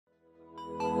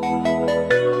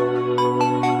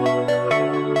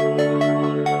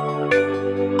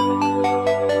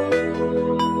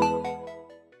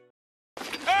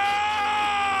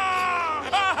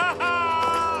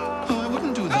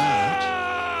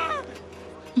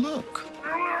luck.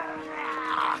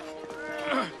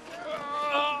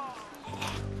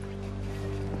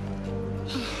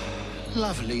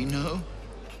 Lovely, no?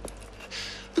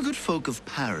 The good folk of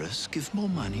Paris give more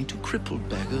money to crippled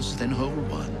beggars than whole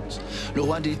ones. Le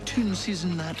roi des thunes sees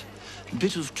in that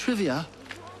bit of trivia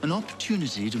an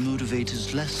opportunity to motivate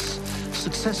his less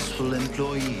successful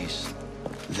employees.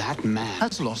 That man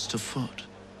has lost a foot.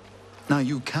 Now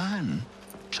you can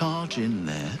charge in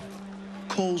there,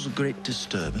 cause a great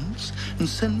disturbance, and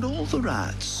send all the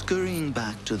rats scurrying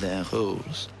back to their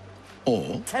holes.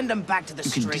 Or send them back to the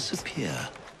you can streets. disappear.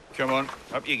 Come on,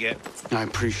 up you get. I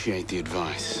appreciate the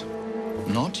advice.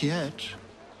 Not yet.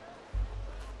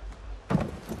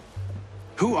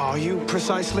 Who are you,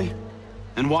 precisely?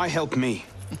 And why help me?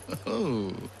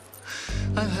 Oh,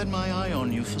 I've had my eye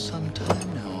on you for some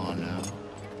time now, Arno.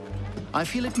 I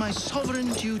feel it my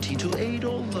sovereign duty to aid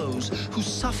all those who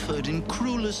suffered in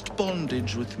cruelest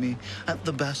bondage with me at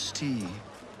the Bastille.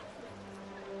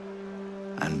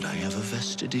 And I have a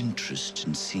vested interest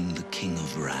in seeing the King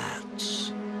of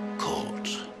Rats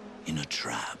caught in a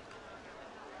trap.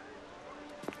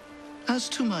 As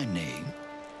to my name,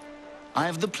 I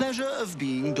have the pleasure of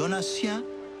being Donatien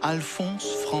Alphonse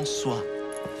François,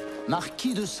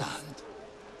 Marquis de Sade.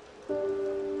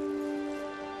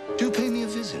 Do pay me a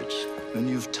visit when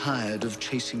you've tired of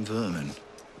chasing vermin.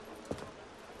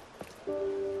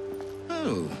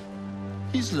 Oh,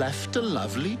 he's left a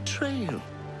lovely trail.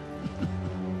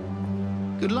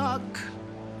 Good luck.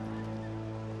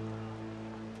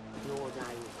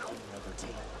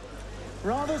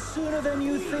 Rather sooner than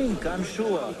you think, I'm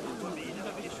sure.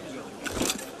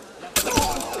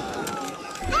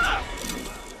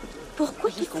 Pourquoi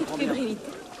cette fébrilité?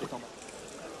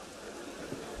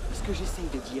 Ce que j'essaye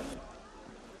de dire.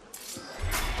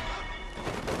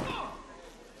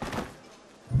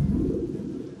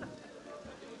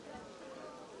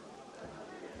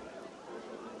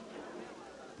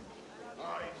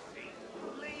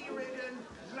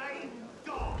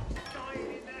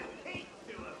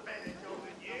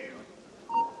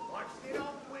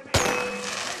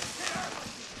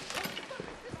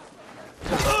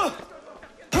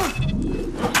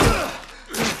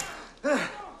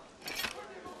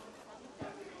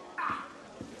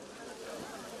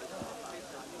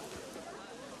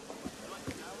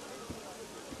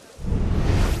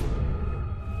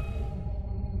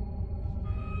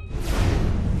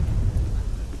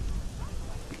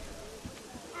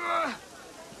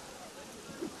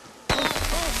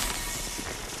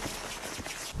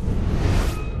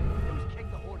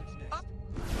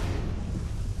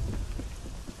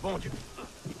 Bon Dieu.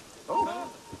 Oh!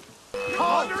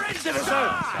 Oh,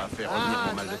 ça fait revenir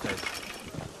mon mal de tête.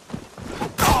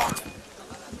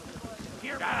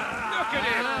 Look at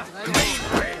it!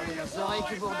 Les oreilles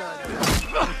qui bourdonnent.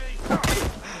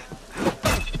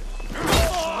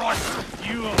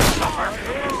 You will suffer!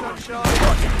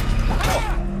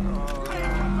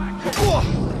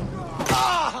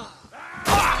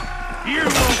 You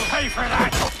will pay for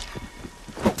that!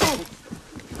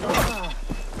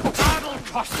 That'll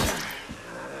cost you!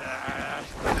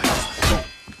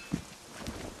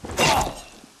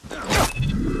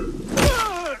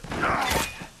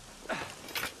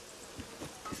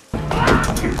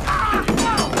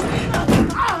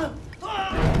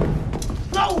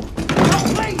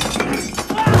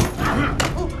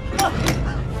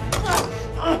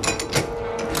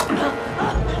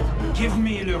 Give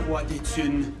me le roi des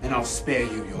thunes, and I'll spare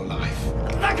you your life.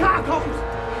 The carcons!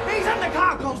 He's in the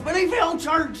carcons, but he fell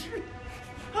church!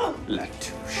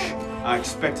 Latouche. I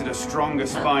expected a stronger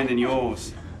spine than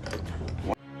yours.